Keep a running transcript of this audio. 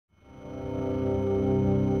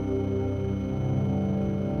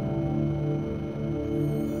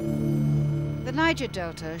Niger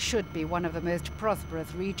Delta should be one of the most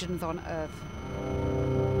prosperous regions on Earth.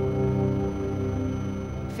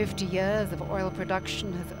 50 years of oil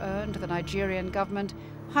production has earned the Nigerian government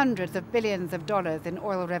hundreds of billions of dollars in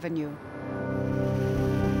oil revenue.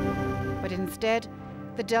 But instead,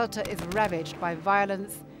 the Delta is ravaged by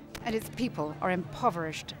violence and its people are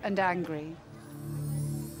impoverished and angry.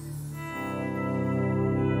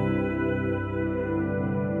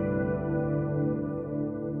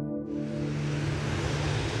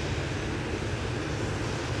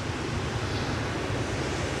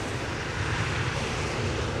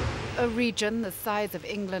 A region the size of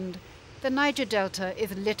England, the Niger Delta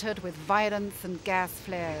is littered with violence and gas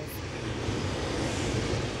flares,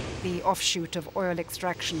 the offshoot of oil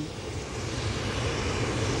extraction,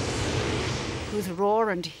 whose roar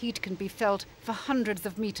and heat can be felt for hundreds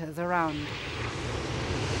of meters around.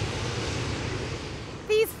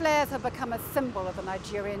 These flares have become a symbol of the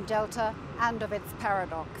Nigerian Delta and of its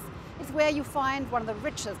paradox. It's where you find one of the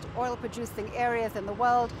richest oil-producing areas in the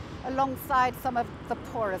world, alongside some of the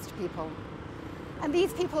poorest people. And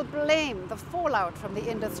these people blame the fallout from the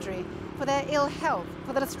industry for their ill health,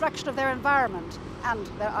 for the destruction of their environment and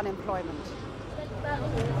their unemployment.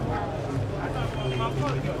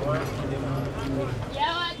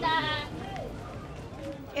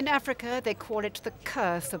 In Africa, they call it the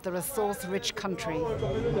curse of the resource-rich country.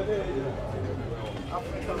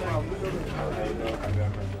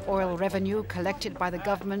 Oil revenue collected by the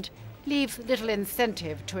government leaves little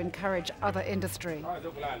incentive to encourage other industry,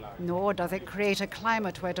 nor does it create a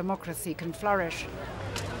climate where democracy can flourish.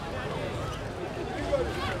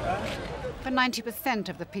 For 90%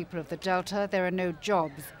 of the people of the Delta, there are no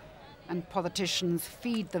jobs, and politicians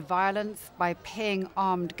feed the violence by paying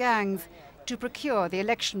armed gangs to procure the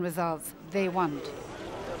election results they want.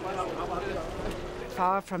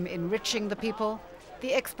 Far from enriching the people,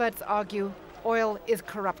 the experts argue oil is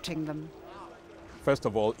corrupting them. First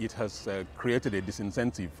of all, it has created a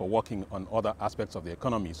disincentive for working on other aspects of the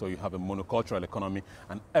economy. So you have a monocultural economy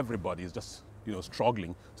and everybody is just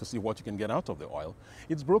struggling to see what you can get out of the oil.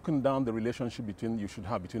 It's broken down the relationship you should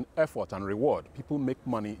have between effort and reward. People make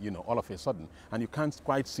money, all of a sudden, and you can't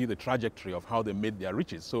quite see the trajectory of how they made their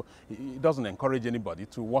riches. So it doesn't encourage anybody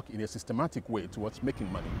to work in a systematic way towards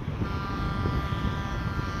making money.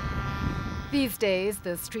 These days,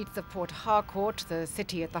 the streets of Port Harcourt, the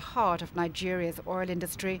city at the heart of Nigeria's oil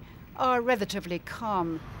industry, are relatively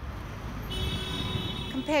calm.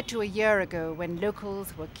 Compared to a year ago when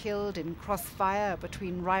locals were killed in crossfire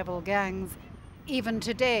between rival gangs, even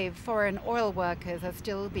today foreign oil workers are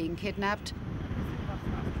still being kidnapped.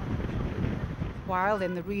 While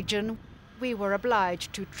in the region, we were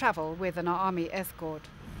obliged to travel with an army escort.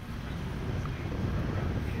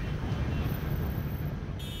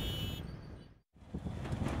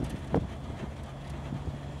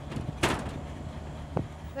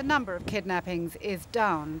 The number of kidnappings is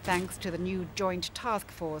down thanks to the new joint task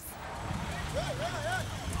force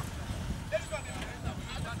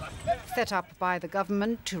set up by the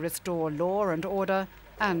government to restore law and order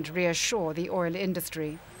and reassure the oil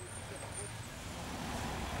industry.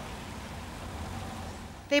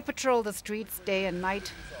 They patrol the streets day and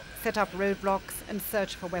night, set up roadblocks and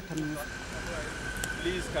search for weapons.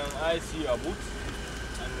 Please, can I see your boots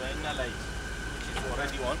and your inner light, which is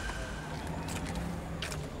already on?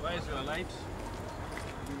 Where is your light?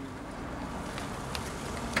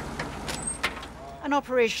 An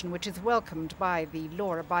operation which is welcomed by the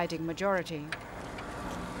law-abiding majority.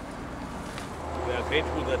 We are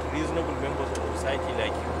grateful that reasonable members of society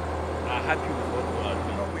like you are happy with what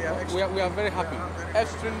you are doing. We are very happy.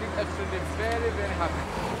 Extremely, very, very happy.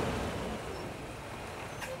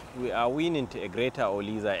 We are winning to a greater or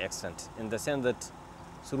lesser extent, in the sense that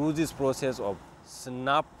through this process of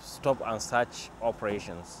snap, stop and search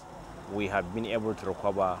operations, we have been able to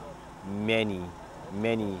recover many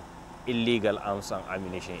illegal arms and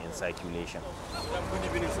ammunition in circulation.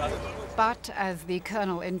 But as the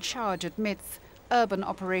colonel in charge admits, urban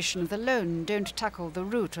operations alone don't tackle the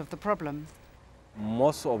root of the problem.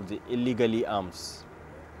 Most of the illegally arms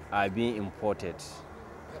are being imported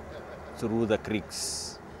through the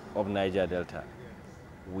creeks of Niger Delta.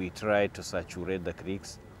 We try to saturate the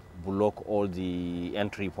creeks, block all the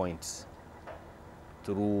entry points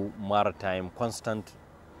through constant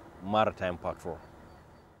maritime patrol.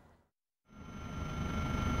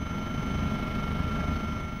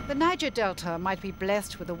 The Niger Delta might be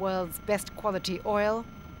blessed with the world's best quality oil,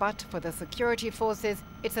 but for the security forces,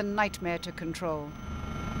 it's a nightmare to control.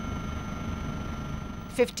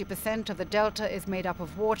 50% of the Delta is made up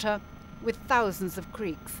of water, with thousands of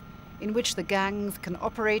creeks, in which the gangs can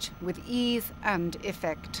operate with ease and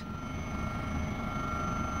effect.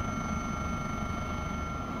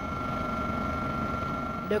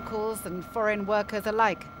 Locals and foreign workers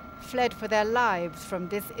alike fled for their lives from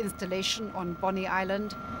this installation on Bonny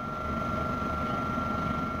Island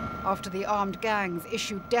after the armed gangs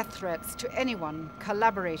issued death threats to anyone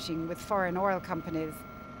collaborating with foreign oil companies.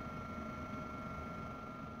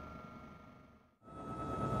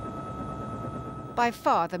 By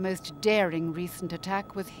far the most daring recent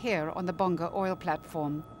attack was here on the Bonga oil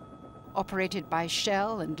platform. Operated by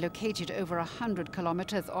Shell and located over 100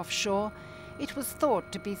 kilometers offshore, it was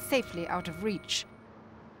thought to be safely out of reach.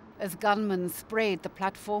 As gunmen sprayed the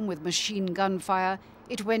platform with machine gun fire,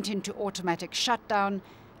 it went into automatic shutdown,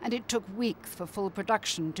 and it took weeks for full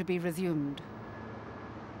production to be resumed.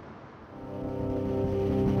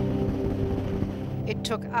 It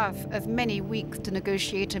took us as many weeks to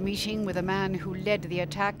negotiate a meeting with a man who led the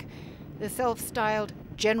attack, the self-styled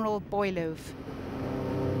General Boyloaf.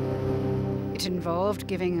 It involved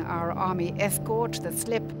giving our army escort the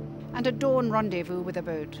slip and a dawn rendezvous with a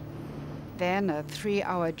boat. Then a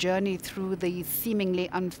 3-hour journey through the seemingly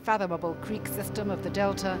unfathomable creek system of the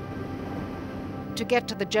Delta to get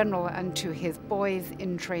to the General and to his boys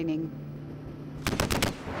in training.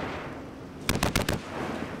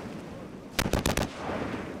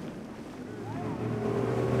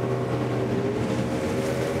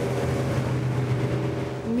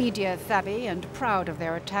 Media savvy and proud of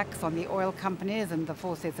their attacks on the oil companies and the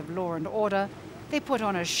forces of law and order, they put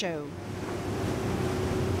on a show.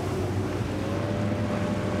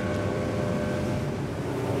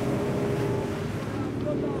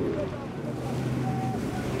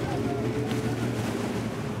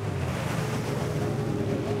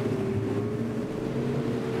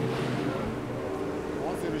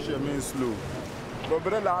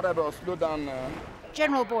 Slow down.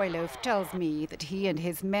 General Boyloaf tells me that he and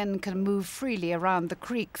his men can move freely around the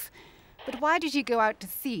creeks. But why did he go out to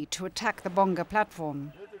sea to attack the Bonga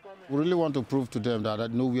platform? We really want to prove to them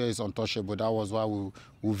that nowhere is untouchable. That was why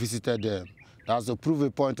we visited them. That's to prove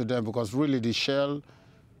a point to them, because really the Shell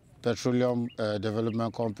Petroleum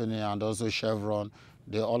Development Company and also Chevron,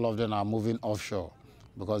 all of them are moving offshore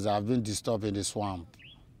because they have been disturbed in the swamp.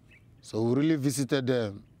 So we really visited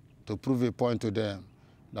them to prove a point to them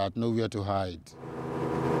that nowhere to hide.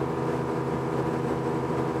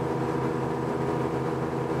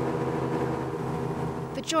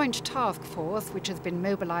 The Joint Task Force, which has been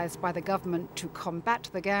mobilized by the government to combat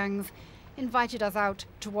the gangs, invited us out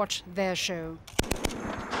to watch their show.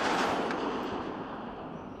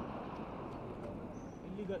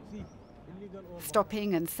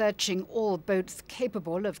 Stopping and searching all boats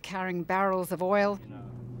capable of carrying barrels of oil.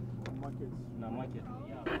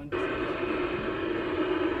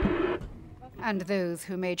 And those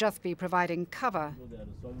who may just be providing cover.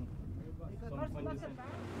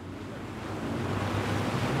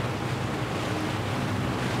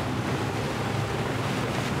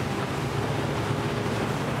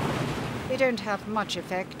 They don't have much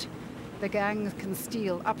effect. The gangs can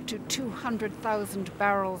steal up to 200,000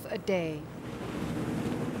 barrels a day.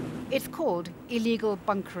 It's called illegal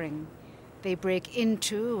bunkering. They break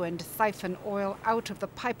into and siphon oil out of the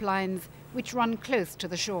pipelines which run close to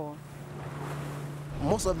the shore.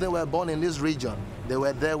 Most of them were born in this region. They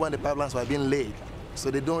were there when the pipelines were being laid. So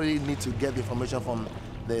they don't really need to get the information from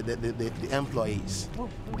the employees.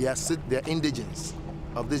 They are indigents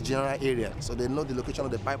of this general area. So they know the location of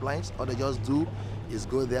the pipelines. All they just do is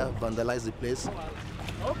go there, vandalize the place.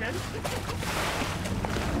 Okay.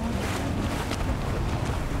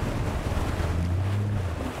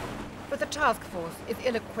 But the task force is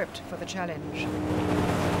ill-equipped for the challenge.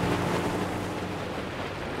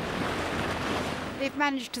 They've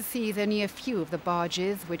managed to seize only a few of the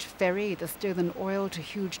barges which ferry the stolen oil to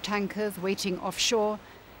huge tankers waiting offshore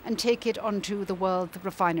and take it onto the world's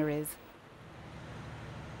refineries.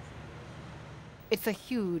 It's a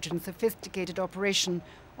huge and sophisticated operation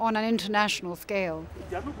on an international scale.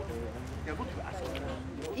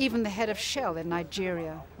 Even the head of Shell in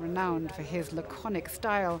Nigeria, renowned for his laconic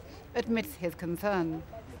style, admits his concern.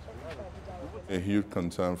 A huge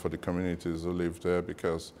concern for the communities who live there,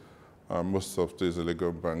 because most of this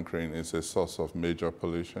illegal bunkering is a source of major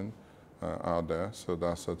pollution out there, so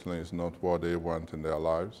that certainly is not what they want in their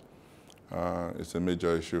lives. It's a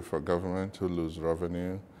major issue for government who lose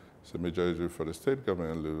revenue. It's a major issue for the state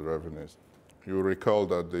government who lose revenues. You will recall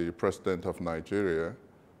that the president of Nigeria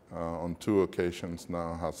on 2 occasions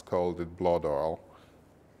now has called it blood oil,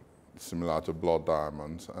 similar to blood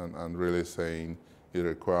diamonds, and really saying it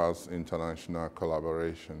requires international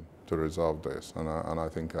collaboration to resolve this, and I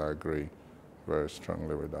think I agree very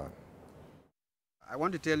strongly with that. I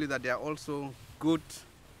want to tell you that they are also good,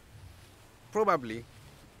 probably,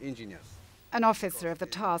 engineers. An officer of the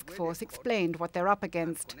task force explained what they're up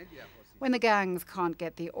against. When the gangs can't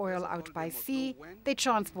get the oil out by sea, they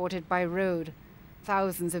transport it by road.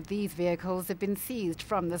 Thousands of these vehicles have been seized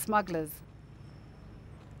from the smugglers.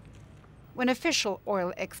 When official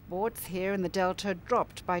oil exports here in the Delta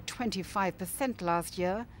dropped by 25% last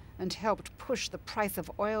year and helped push the price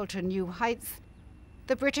of oil to new heights,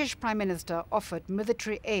 the British Prime Minister offered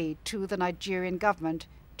military aid to the Nigerian government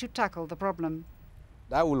to tackle the problem.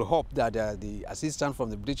 I will hope that the assistance from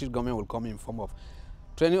the British government will come in form of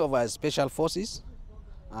training of our special forces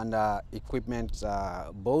and equipment,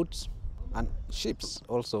 boats and ships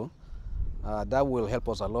also. That will help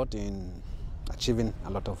us a lot in achieving a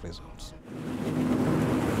lot of results.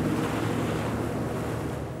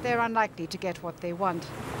 They're unlikely to get what they want.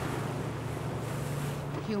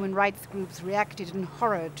 Human rights groups reacted in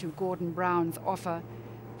horror to Gordon Brown's offer,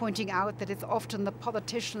 pointing out that it's often the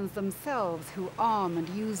politicians themselves who arm and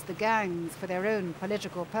use the gangs for their own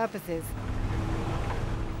political purposes.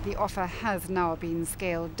 The offer has now been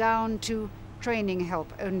scaled down to training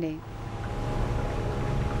help only.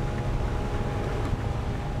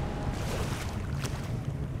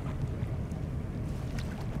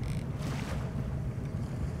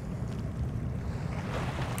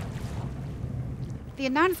 The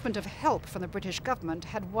announcement of help from the British government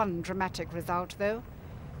had one dramatic result, though.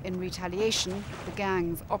 In retaliation, the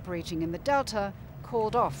gangs operating in the Delta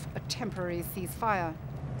called off a temporary ceasefire.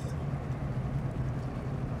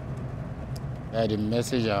 The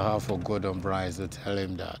message I have for Gordon Brown is to tell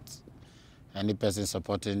him that any person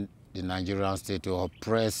supporting the Nigerian state to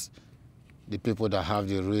oppress the people that have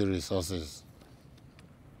the real resources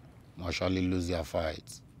must surely lose their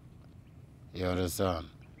fight. You understand?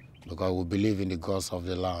 Because we believe in the gods of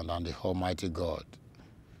the land and the Almighty God.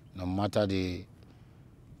 No matter the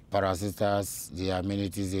parasites, the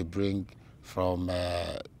amenities they bring from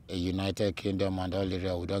a United Kingdom and all the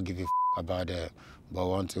rest, we don't give a about them. But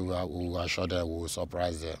once we will assure them, we will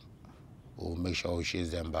surprise them. We will make sure we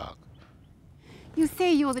chase them back. You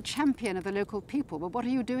say you're the champion of the local people, but what are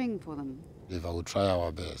you doing for them? If I will try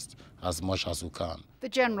our best, as much as we can. The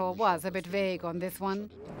general was a bit vague on this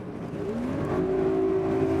one.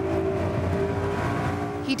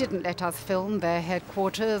 He didn't let us film their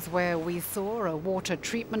headquarters, where we saw a water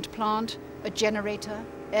treatment plant, a generator,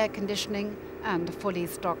 air conditioning, and a fully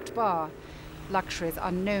stocked bar. Luxuries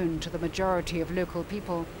unknown to the majority of local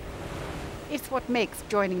people. It's what makes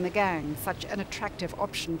joining the gang such an attractive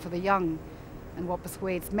option for the young, and what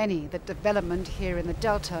persuades many that development here in the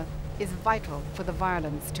Delta is vital for the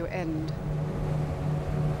violence to end.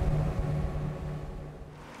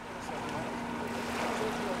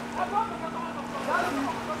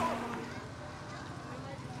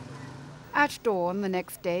 At dawn the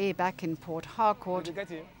next day, back in Port Harcourt,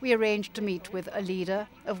 we arranged to meet with a leader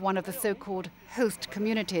of one of the so-called host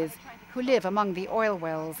communities who live among the oil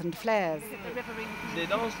wells and flares. They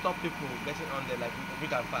don't stop people getting on there like we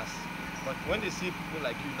can pass. But when they see people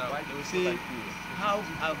like you now, they will say how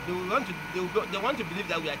they want to believe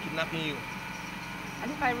that we are kidnapping you. And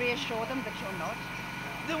if I reassure them that you're not?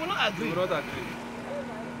 They will not agree. They will not agree.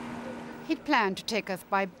 He'd planned to take us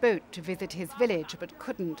by boat to visit his village, but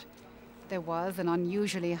couldn't. There was an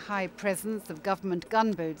unusually high presence of government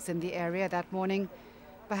gunboats in the area that morning.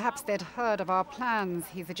 Perhaps they'd heard of our plans,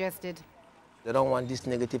 he suggested. They don't want this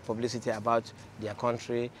negative publicity about their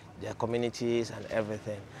country, their communities and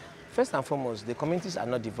everything. First and foremost, the communities are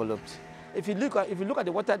not developed. If you look at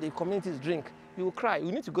the water the communities drink, you will cry.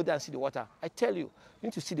 You need to go there and see the water. I tell you, you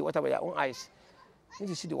need to see the water with your own eyes. You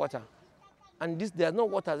need to see the water. And there's no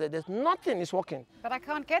water there. There's nothing is working. But I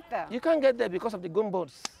can't get there. You can't get there because of the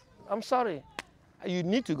gunboats. I'm sorry. You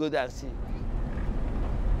need to go there and see.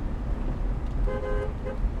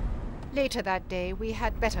 Later that day, we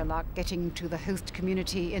had better luck getting to the host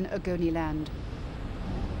community in Ogoniland,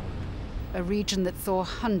 a region that saw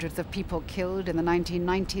hundreds of people killed in the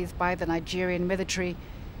 1990s by the Nigerian military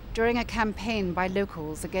during a campaign by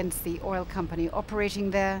locals against the oil company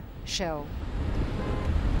operating there, Shell.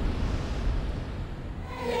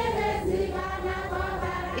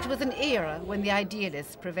 It was an era when the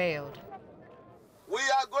idealists prevailed. We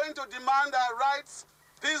are going to demand our rights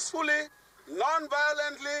peacefully,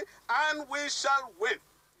 non-violently, and we shall win.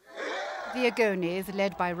 The Ogonis,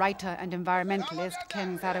 led by writer and environmentalist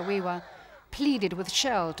Ken Saro-Wiwa, pleaded with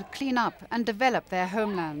Shell to clean up and develop their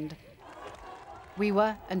homeland.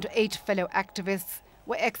 Wiwa and 8 fellow activists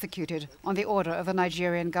were executed on the order of the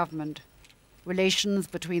Nigerian government. Relations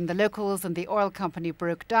between the locals and the oil company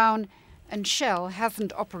broke down, and Shell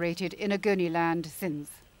hasn't operated in Ogoniland since.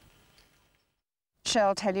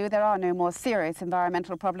 Shell tell you there are no more serious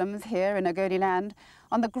environmental problems here in Ogoniland.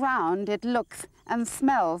 On the ground, it looks and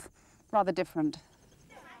smells rather different.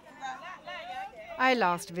 I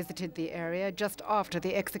last visited the area just after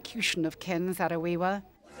the execution of Ken Saro-Wiwa.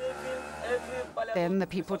 Then the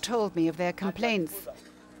people told me of their complaints,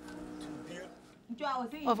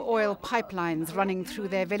 of oil pipelines running through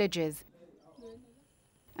their villages,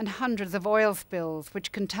 and hundreds of oil spills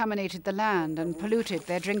which contaminated the land and polluted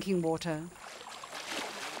their drinking water.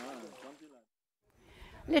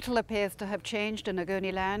 Little appears to have changed in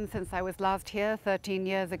Ogoniland since I was last here 13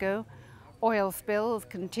 years ago. Oil spills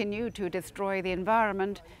continue to destroy the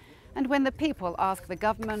environment, and when the people ask the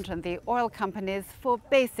government and the oil companies for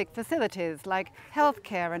basic facilities like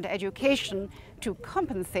healthcare and education to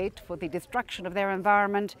compensate for the destruction of their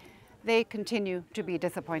environment, they continue to be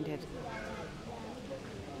disappointed.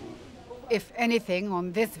 If anything,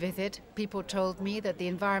 on this visit, people told me that the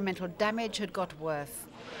environmental damage had got worse.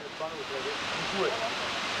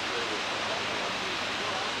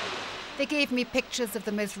 They gave me pictures of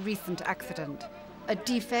the most recent accident, a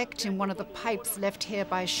defect in one of the pipes left here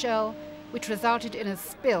by Shell, which resulted in a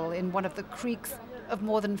spill in one of the creeks of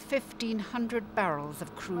more than 1,500 barrels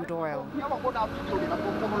of crude oil.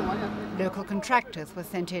 Local contractors were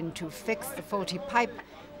sent in to fix the faulty pipe,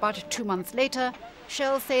 but 2 months later,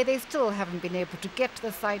 Shell say they still haven't been able to get to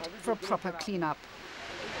the site for a proper cleanup.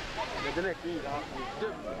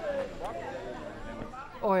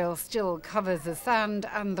 Oil still covers the sand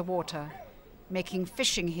and the water, making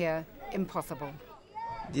fishing here impossible.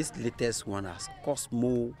 This latest one has caused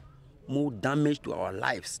more damage to our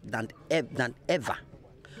lives than ever.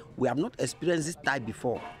 We have not experienced this type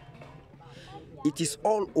before. It is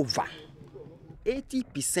all over.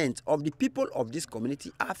 80% of the people of this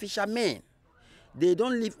community are fishermen. They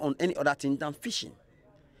don't live on any other thing than fishing.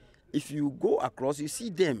 If you go across, you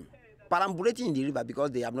see them perambulating in the river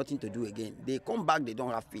because they have nothing to do again. They come back, they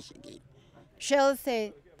don't have fish again. Shell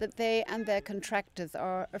say that they and their contractors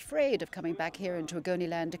are afraid of coming back here into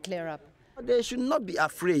Ogoniland to clear up. They should not be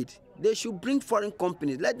afraid. They should bring foreign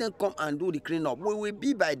companies. Let them come and do the cleanup. We will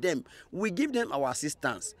be by them. We give them our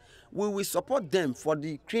assistance. We will support them for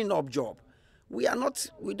the cleanup job. They are not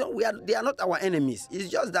our enemies. It's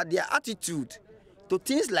just that their attitude to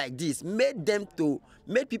things like this made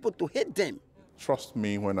people to hate them. Trust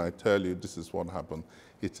me when I tell you this is what happened.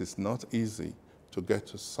 It is not easy to get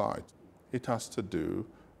to site. It has to do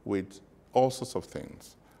with all sorts of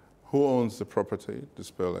things. Who owns the property, the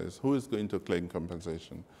spillers? Who is going to claim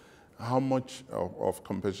compensation? How much of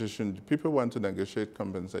compensation? People want to negotiate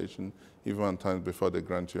compensation even at times before they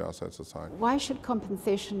grant you assets aside. Why should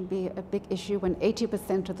compensation be a big issue when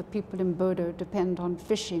 80% of the people in Bodo depend on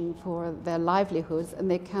fishing for their livelihoods and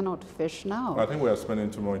they cannot fish now? I think we are spending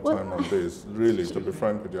too much time on this, really, to be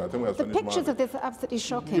frank with you. I think we are spending the pictures of this are absolutely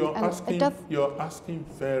shocking. You're asking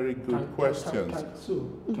very good questions.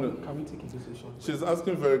 Can we take a decision? She's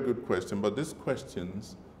asking very good questions, but these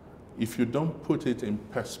questions, if you don't put it in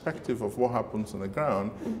perspective of what happens on the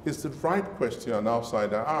ground, it's the right question an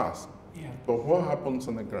outsider asks. Yeah. But what happens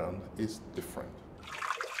on the ground is different.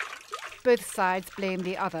 Both sides blame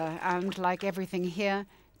the other, and like everything here,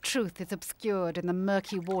 truth is obscured in the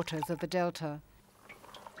murky waters of the Delta.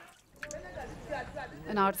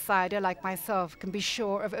 An outsider like myself can be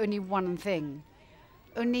sure of only one thing.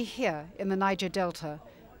 Only here in the Niger Delta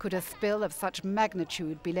could a spill of such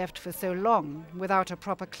magnitude be left for so long without a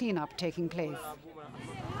proper cleanup taking place.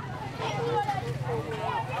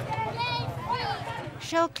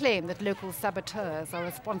 Shell claim that local saboteurs are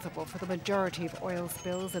responsible for the majority of oil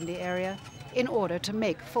spills in the area in order to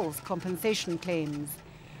make false compensation claims.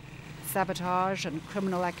 Sabotage and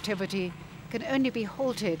criminal activity can only be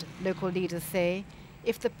halted, local leaders say,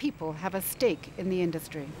 if the people have a stake in the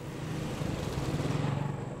industry.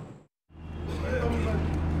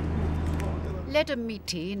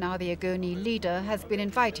 Ledamiti, now the Ogoni leader, has been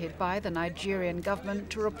invited by the Nigerian government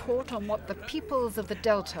to report on what the peoples of the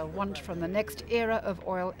Delta want from the next era of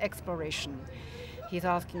oil exploration. He's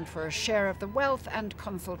asking for a share of the wealth and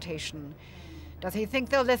consultation. Does he think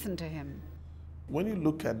they'll listen to him? When you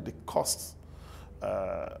look at the costs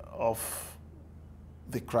of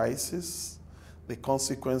the crisis, the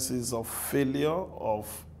consequences of failure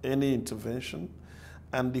of any intervention,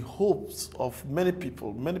 and the hopes of many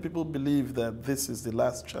people believe that this is the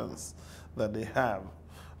last chance that they have.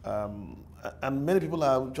 And many people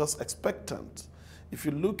are just expectant. If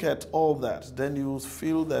you look at all that, then you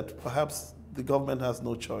feel that perhaps the government has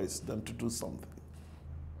no choice than to do something.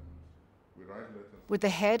 Would the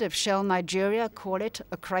head of Shell Nigeria call it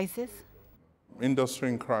a crisis? Industry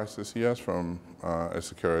in crisis, yes, from a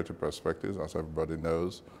security perspective, as everybody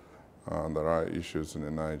knows. There are issues in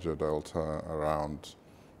the Niger Delta around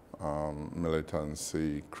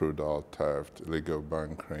militancy, crude oil theft, illegal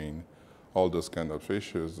bunkering, all those kind of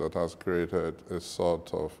issues that has created a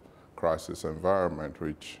sort of crisis environment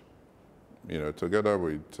which, you know, together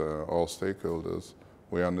with all stakeholders,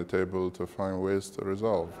 we're on the table to find ways to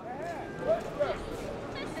resolve.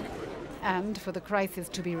 And for the crisis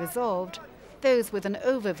to be resolved, those with an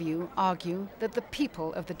overview argue that the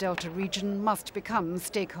people of the Delta region must become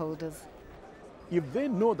stakeholders. If they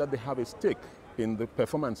know that they have a stake in the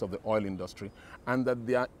performance of the oil industry and that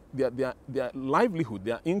their livelihood,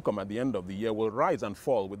 their income at the end of the year will rise and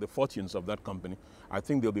fall with the fortunes of that company, I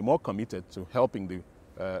think they'll be more committed to helping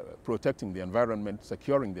protecting the environment,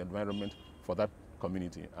 securing the environment for that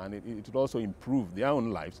community. And it would also improve their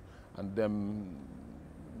own lives and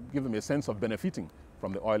give them a sense of benefiting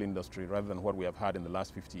from the oil industry rather than what we have had in the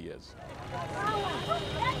last 50 years.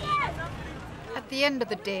 At the end of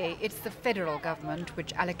the day, it's the federal government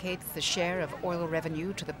which allocates the share of oil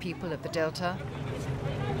revenue to the people of the Delta.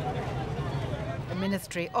 The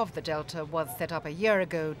Ministry of the Delta was set up a year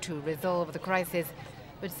ago to resolve the crisis,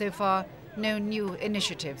 but so far no new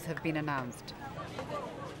initiatives have been announced.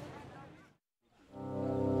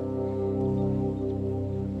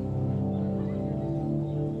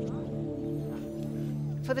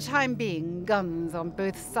 For the time being, guns on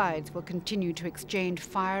both sides will continue to exchange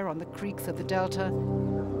fire on the creeks of the Delta.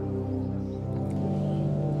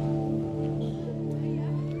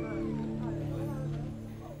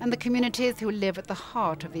 And the communities who live at the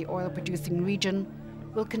heart of the oil-producing region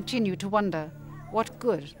will continue to wonder what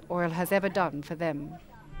good oil has ever done for them.